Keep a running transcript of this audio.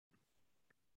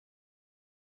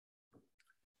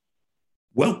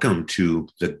Welcome to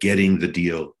the Getting the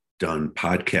Deal Done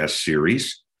podcast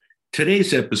series.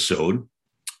 Today's episode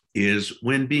is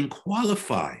when being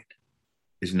qualified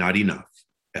is not enough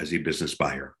as a business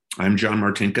buyer. I'm John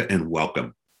Martinka and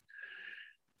welcome.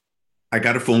 I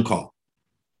got a phone call.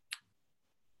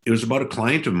 It was about a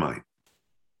client of mine.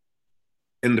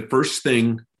 And the first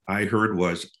thing I heard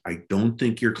was, I don't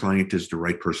think your client is the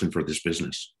right person for this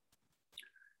business.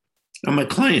 Now, my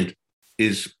client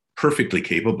is perfectly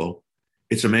capable.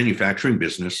 It's a manufacturing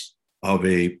business of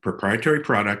a proprietary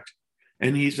product,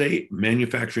 and he's a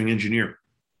manufacturing engineer.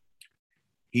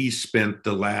 He spent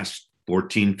the last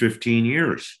 14, 15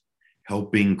 years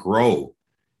helping grow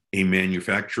a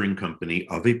manufacturing company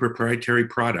of a proprietary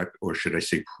product, or should I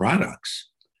say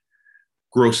products,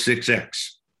 grow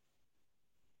 6x.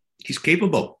 He's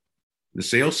capable. The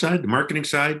sales side, the marketing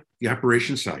side, the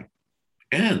operations side,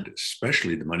 and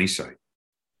especially the money side.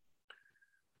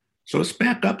 So let's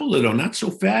back up a little, not so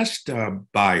fast,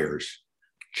 buyers.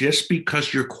 Just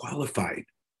because you're qualified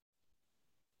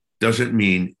doesn't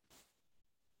mean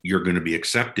you're going to be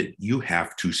accepted. You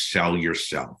have to sell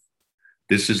yourself.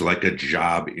 This is like a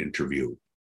job interview.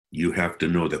 You have to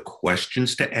know the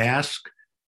questions to ask,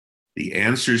 the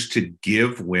answers to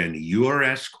give when you are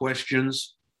asked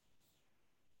questions,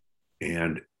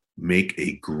 and make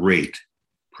a great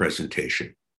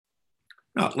presentation.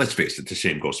 Now, let's face it, the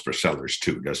same goes for sellers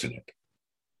too, doesn't it?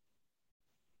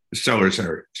 The sellers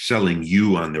are selling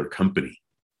you on their company,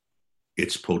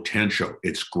 its potential,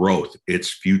 its growth,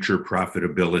 its future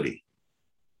profitability.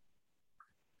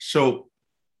 So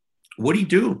what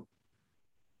do?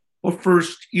 Well,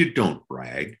 first, you don't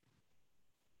brag,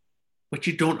 but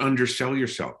you don't undersell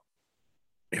yourself.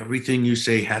 Everything you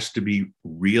say has to be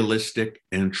realistic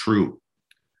and true.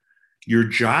 Your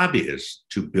job is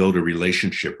to build a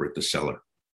relationship with the seller.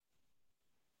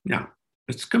 Now,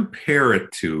 let's compare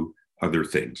it to other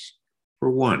things.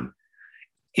 For one,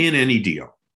 in any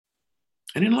deal,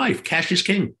 and in life, cash is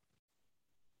king.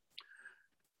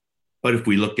 But if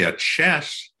we look at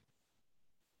chess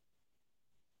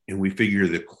and we figure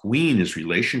the queen is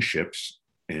relationships,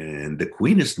 and the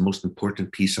queen is the most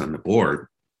important piece on the board,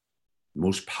 the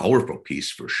most powerful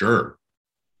piece for sure,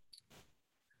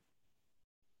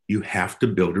 you have to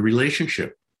build a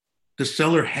relationship. The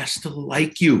seller has to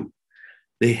like you.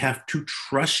 They have to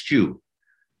trust you.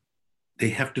 They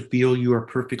have to feel you are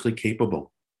perfectly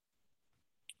capable.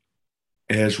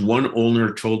 As one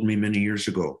owner told me many years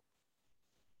ago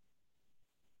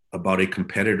about a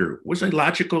competitor, was a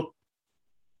logical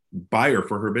buyer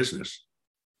for her business.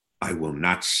 I will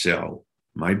not sell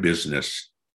my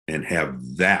business and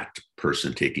have that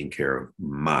person taking care of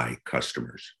my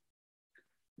customers.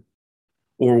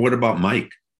 Or what about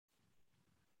Mike?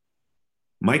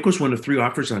 Mike was one of 3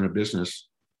 offers on a business.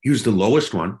 He was the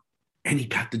lowest one, and he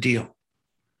got the deal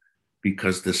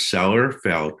because the seller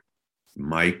felt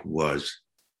Mike was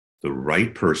the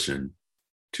right person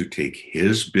to take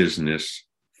his business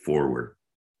forward.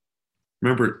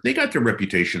 Remember, they got their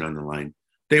reputation on the line.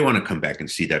 They want to come back and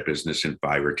see that business in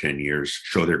 5 or 10 years,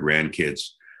 show their grandkids,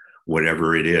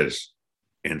 whatever it is,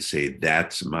 and say,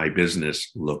 that's my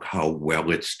business. Look how well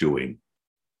it's doing.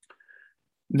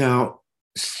 Now,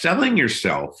 selling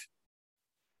yourself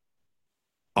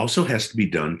also has to be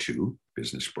done to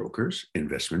business brokers,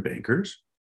 investment bankers,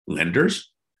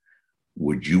 lenders.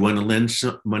 Would you want to lend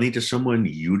some money to someone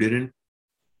you didn't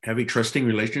have a trusting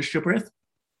relationship with?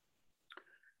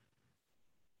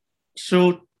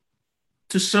 So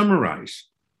to summarize,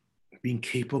 being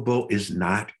capable is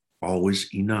not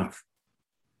always enough.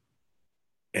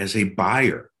 As a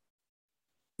buyer,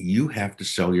 you have to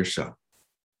sell yourself.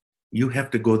 You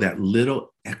have to go that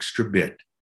little extra bit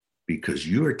because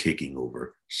you are taking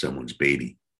over someone's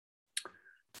baby.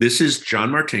 This is John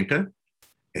Martinka,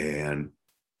 and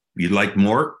if you'd like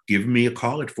more, give me a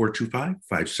call at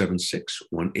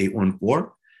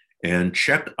 425-576-1814 and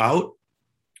check out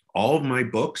all of my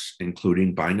books,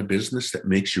 including Buying a Business That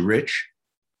Makes You Rich,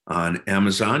 on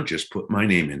Amazon. Just put my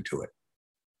name into it.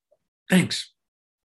 Thanks.